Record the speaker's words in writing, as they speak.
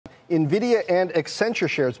Nvidia and Accenture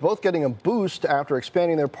shares both getting a boost after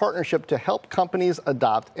expanding their partnership to help companies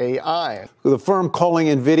adopt AI. The firm calling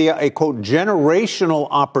Nvidia a, quote, generational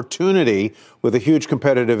opportunity with a huge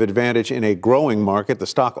competitive advantage in a growing market. The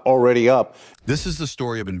stock already up. This is the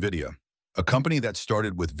story of Nvidia, a company that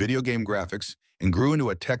started with video game graphics and grew into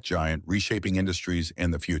a tech giant reshaping industries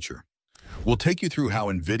and the future. We'll take you through how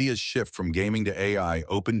Nvidia's shift from gaming to AI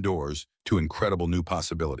opened doors to incredible new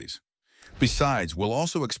possibilities. Besides, we'll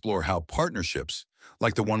also explore how partnerships,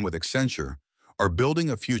 like the one with Accenture, are building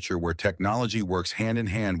a future where technology works hand in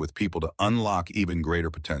hand with people to unlock even greater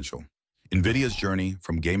potential. Nvidia's journey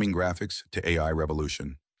from gaming graphics to AI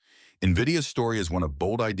revolution. Nvidia's story is one of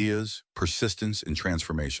bold ideas, persistence, and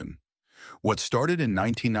transformation. What started in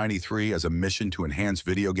 1993 as a mission to enhance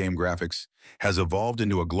video game graphics has evolved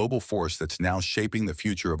into a global force that's now shaping the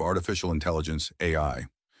future of artificial intelligence, AI.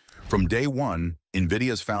 From day one,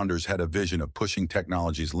 Nvidia's founders had a vision of pushing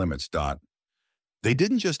technology's limits. They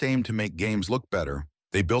didn't just aim to make games look better,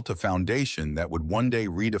 they built a foundation that would one day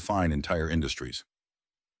redefine entire industries.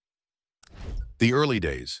 The early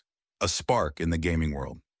days, a spark in the gaming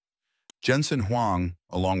world. Jensen Huang,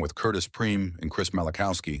 along with Priem and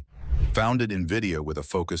Malachowsky, founded Nvidia with a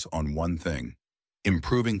focus on one thing: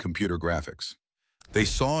 improving computer graphics. They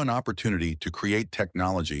saw an opportunity to create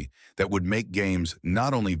technology that would make games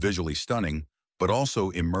not only visually stunning, but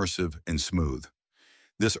also immersive and smooth.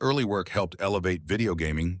 This early work helped elevate video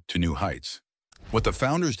gaming to new heights. What the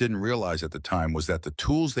founders didn't realize at the time was that the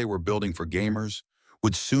tools they were building for gamers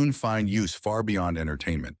would soon find use far beyond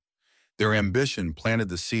entertainment. Their ambition planted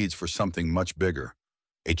the seeds for something much bigger,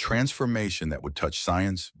 a transformation that would touch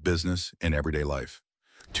science, business, and everyday life.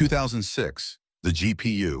 2006, the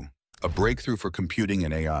GPU, a breakthrough for computing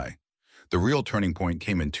and AI. The real turning point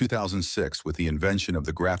came in 2006 with the invention of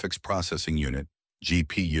the Graphics Processing Unit,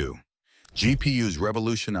 GPU. GPUs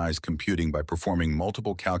revolutionized computing by performing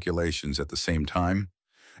multiple calculations at the same time,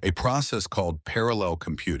 a process called parallel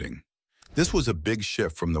computing. This was a big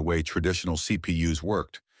shift from the way traditional CPUs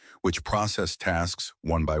worked, which processed tasks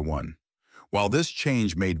one by one. While this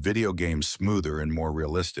change made video games smoother and more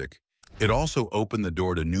realistic, it also opened the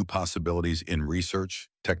door to new possibilities in research,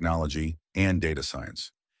 technology, and data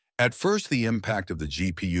science. At first, the impact of the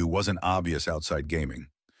GPU wasn't obvious outside gaming,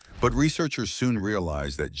 but researchers soon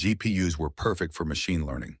realized that GPUs were perfect for machine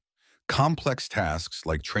learning. Complex tasks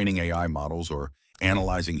like training AI models or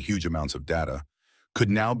analyzing huge amounts of data could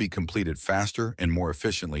now be completed faster and more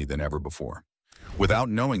efficiently than ever before. Without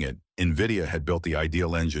knowing it, Nvidia had built the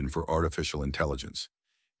ideal engine for artificial intelligence,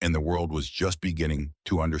 and the world was just beginning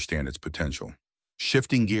to understand its potential.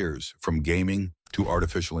 Shifting gears from gaming to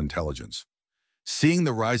artificial intelligence. Seeing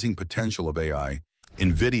the rising potential of AI,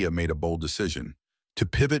 Nvidia made a bold decision to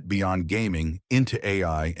pivot beyond gaming into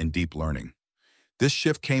AI and deep learning. This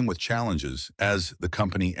shift came with challenges as the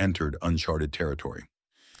company entered uncharted territory.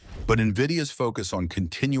 But Nvidia's focus on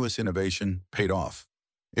continuous innovation paid off.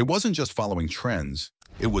 It wasn't just following trends,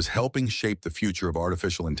 it was helping shape the future of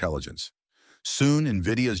artificial intelligence. Soon,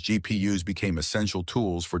 Nvidia's GPUs became essential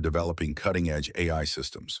tools for developing cutting-edge AI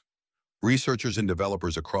systems. Researchers and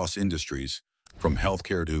developers across industries, from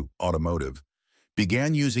healthcare to automotive,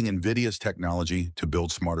 began using Nvidia's technology to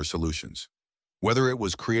build smarter solutions. Whether it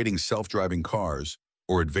was creating self-driving cars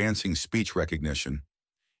or advancing speech recognition,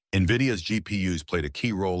 Nvidia's GPUs played a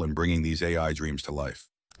key role in bringing these AI dreams to life.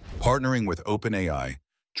 Partnering with OpenAI,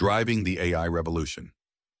 driving the AI revolution.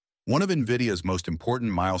 One of Nvidia's most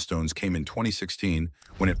important milestones came in 2016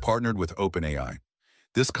 when it partnered with OpenAI.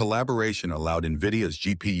 This collaboration allowed Nvidia's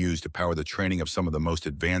GPUs to power the training of some of the most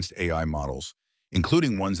advanced AI models,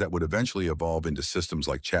 including ones that would eventually evolve into systems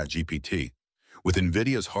like ChatGPT. With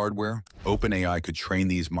Nvidia's hardware, OpenAI could train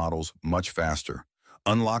these models much faster,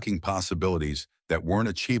 unlocking possibilities that weren't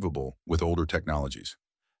achievable with older technologies.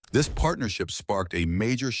 This partnership sparked a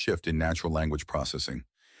major shift in natural language processing.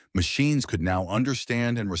 Machines could now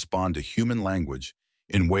understand and respond to human language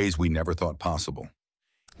in ways we never thought possible.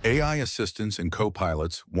 AI assistants and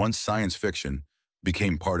co-pilots, once science fiction,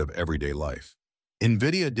 became part of everyday life.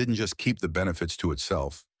 Nvidia didn't just keep the benefits to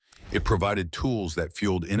itself, it provided tools that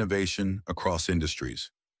fueled innovation across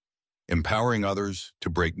industries, empowering others to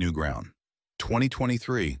break new ground.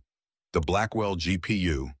 2023, the Blackwell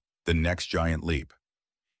GPU, the next giant leap.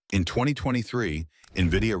 In 2023,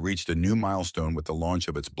 Nvidia reached a new milestone with the launch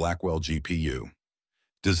of its Blackwell GPU.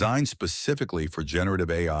 Designed specifically for generative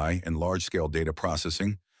AI and large-scale data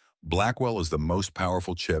processing, Blackwell is the most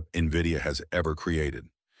powerful chip Nvidia has ever created.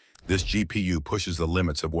 This GPU pushes the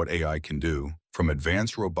limits of what AI can do, from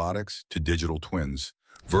advanced robotics to digital twins,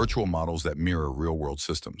 virtual models that mirror real-world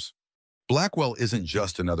systems. Blackwell isn't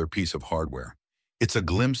just another piece of hardware. It's a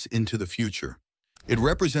glimpse into the future. It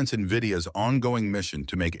represents Nvidia's ongoing mission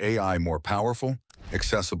to make AI more powerful,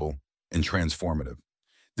 accessible, and transformative.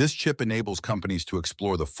 This chip enables companies to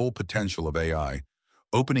explore the full potential of AI,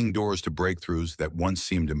 opening doors to breakthroughs that once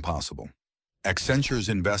seemed impossible. Accenture's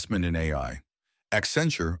investment in AI.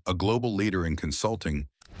 Accenture, a global leader in consulting,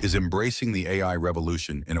 is embracing the AI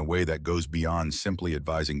revolution in a way that goes beyond simply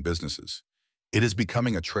advising businesses. It is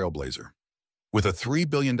becoming a trailblazer. With a $3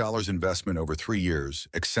 billion investment over 3 years,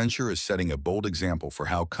 Accenture is setting a bold example for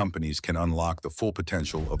how companies can unlock the full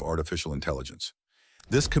potential of artificial intelligence.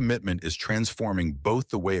 This commitment is transforming both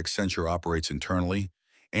the way Accenture operates internally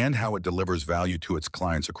and how it delivers value to its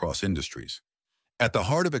clients across industries. At the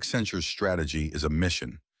heart of Accenture's strategy is a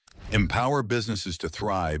mission: empower businesses to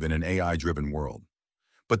thrive in an AI-driven world.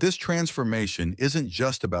 But this transformation isn't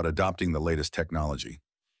just about adopting the latest technology.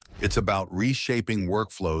 It's about reshaping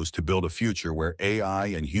workflows to build a future where AI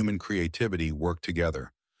and human creativity work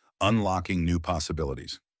together, unlocking new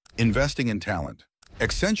possibilities. Investing in talent.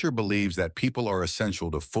 Accenture believes that people are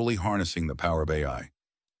essential to fully harnessing the power of AI.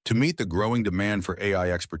 To meet the growing demand for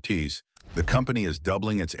AI expertise, the company is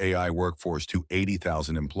doubling its AI workforce to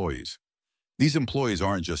 80,000 employees. These employees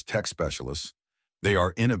aren't just tech specialists. They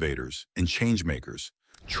are innovators and change-makers,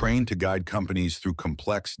 trained to guide companies through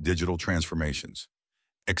complex digital transformations.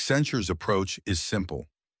 Accenture's approach is simple: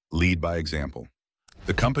 lead by example.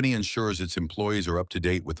 The company ensures its employees are up to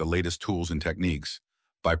date with the latest tools and techniques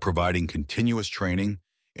by providing continuous training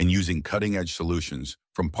and using cutting-edge solutions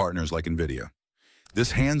from partners like Nvidia.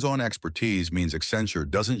 This hands-on expertise means Accenture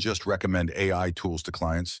doesn't just recommend AI tools to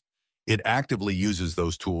clients, it actively uses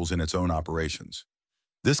those tools in its own operations.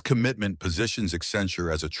 This commitment positions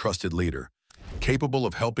Accenture as a trusted leader, capable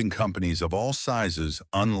of helping companies of all sizes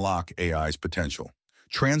unlock AI's potential.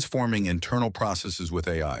 Transforming internal processes with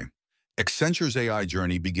AI. Accenture's AI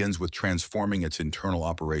journey begins with transforming its internal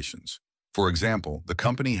operations. For example, the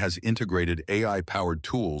company has integrated AI-powered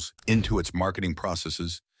tools into its marketing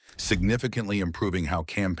processes, significantly improving how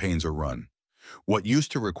campaigns are run. What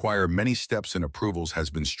used to require many steps and approvals has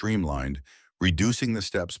been streamlined, reducing the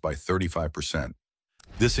steps by 35%.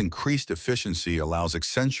 This increased efficiency allows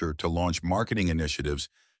Accenture to launch marketing initiatives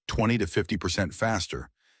 20 to 50% faster,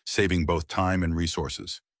 saving both time and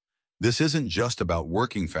resources. This isn't just about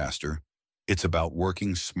working faster, it's about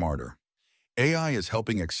working smarter. AI is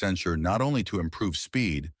helping Accenture not only to improve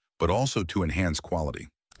speed, but also to enhance quality.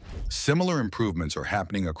 Similar improvements are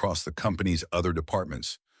happening across the company's other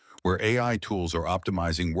departments, where AI tools are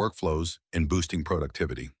optimizing workflows and boosting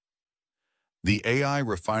productivity. The AI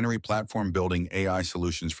refinery platform, building AI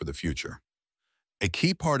solutions for the future. A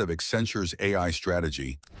key part of Accenture's AI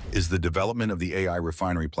strategy is the development of the AI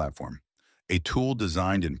refinery platform, a tool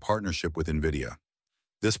designed in partnership with Nvidia.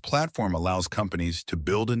 This platform allows companies to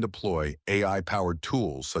build and deploy AI-powered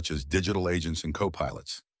tools such as digital agents and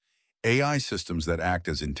copilots, AI systems that act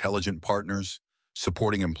as intelligent partners,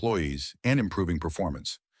 supporting employees and improving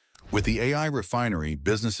performance. With the AI refinery,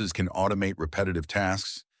 businesses can automate repetitive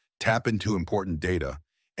tasks, tap into important data,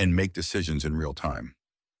 and make decisions in real time.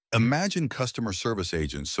 Imagine customer service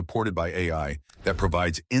agents supported by AI that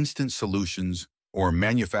provides instant solutions, or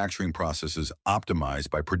manufacturing processes optimized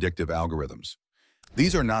by predictive algorithms.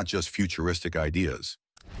 These are not just futuristic ideas.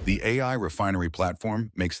 The AI refinery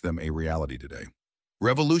platform makes them a reality today.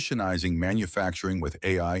 Revolutionizing manufacturing with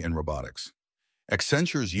AI and robotics.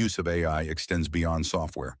 Accenture's use of AI extends beyond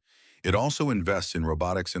software. It also invests in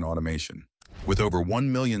robotics and automation. With over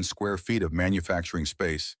 1 million square feet of manufacturing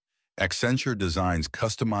space, Accenture designs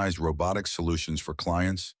customized robotic solutions for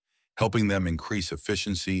clients, helping them increase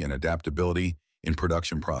efficiency and adaptability in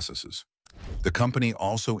production processes. The company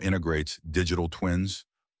also integrates digital twins,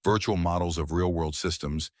 virtual models of real-world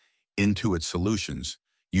systems, into its solutions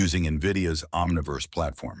using Nvidia's Omniverse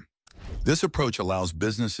platform. This approach allows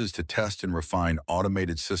businesses to test and refine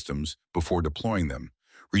automated systems before deploying them,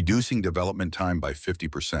 reducing development time by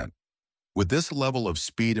 50%. With this level of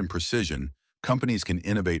speed and precision, companies can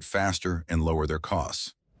innovate faster and lower their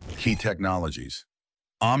costs. Key technologies.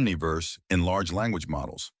 Omniverse and large language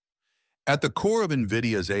models. At the core of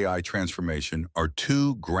Nvidia's AI transformation are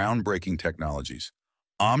two groundbreaking technologies: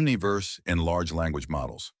 Omniverse and large language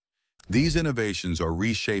models. These innovations are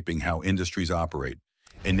reshaping how industries operate,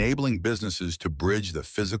 enabling businesses to bridge the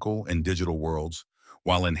physical and digital worlds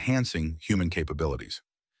while enhancing human capabilities.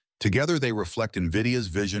 Together, they reflect Nvidia's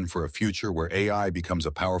vision for a future where AI becomes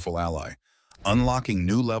a powerful ally, unlocking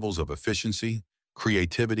new levels of efficiency,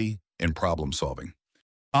 creativity, and problem-solving.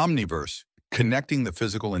 Omniverse, connecting the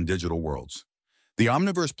physical and digital worlds. The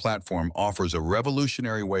Omniverse platform offers a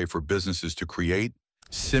revolutionary way for businesses to create,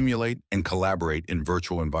 simulate, and collaborate in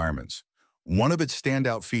virtual environments, One of its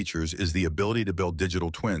standout features is the ability to build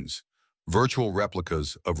digital twins, virtual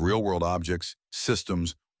replicas of real-world objects,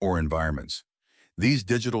 systems, or environments. These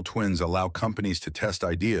digital twins allow companies to test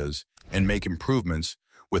ideas and make improvements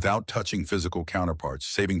without touching physical counterparts,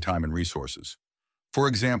 saving time and resources. For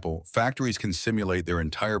example, factories can simulate their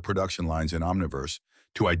entire production lines in Omniverse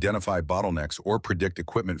to identify bottlenecks or predict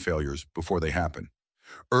equipment failures before they happen.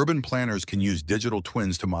 Urban planners can use digital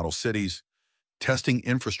twins to model cities, testing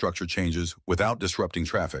infrastructure changes without disrupting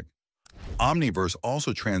traffic. Omniverse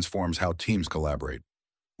also transforms how teams collaborate.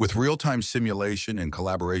 With real-time simulation and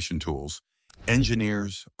collaboration tools,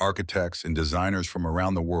 engineers, architects, and designers from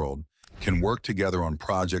around the world can work together on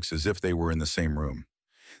projects as if they were in the same room.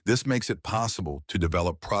 This makes it possible to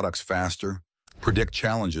develop products faster, predict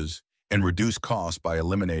challenges, and reduce costs by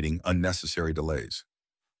eliminating unnecessary delays.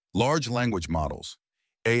 Large language models,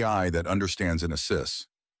 AI that understands and assists.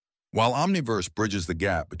 While Omniverse bridges the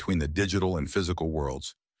gap between the digital and physical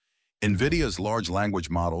worlds, Nvidia's large language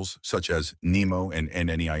models, such as NeMo and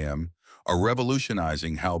NNEIM, are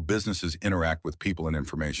revolutionizing how businesses interact with people and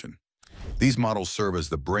information. These models serve as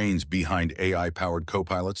the brains behind AI-powered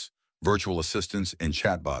copilots, virtual assistants, and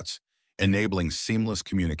chatbots, enabling seamless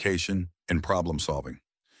communication and problem-solving.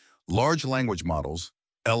 Large language models,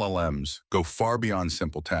 LLMs, go far beyond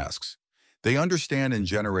simple tasks. They understand and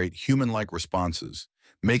generate human-like responses,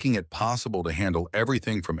 making it possible to handle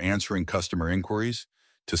everything from answering customer inquiries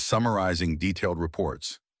to summarizing detailed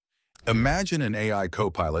reports. Imagine an AI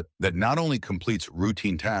copilot that not only completes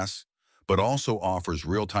routine tasks, but also offers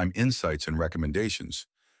real-time insights and recommendations,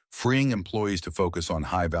 freeing employees to focus on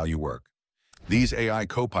high-value work. These AI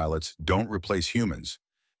copilots don't replace humans.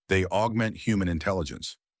 They augment human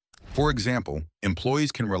intelligence. For example,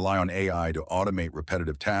 employees can rely on AI to automate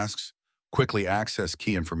repetitive tasks, quickly access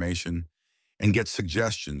key information, and get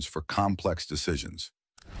suggestions for complex decisions.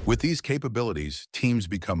 With these capabilities, teams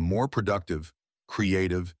become more productive,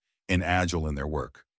 creative, and agile in their work.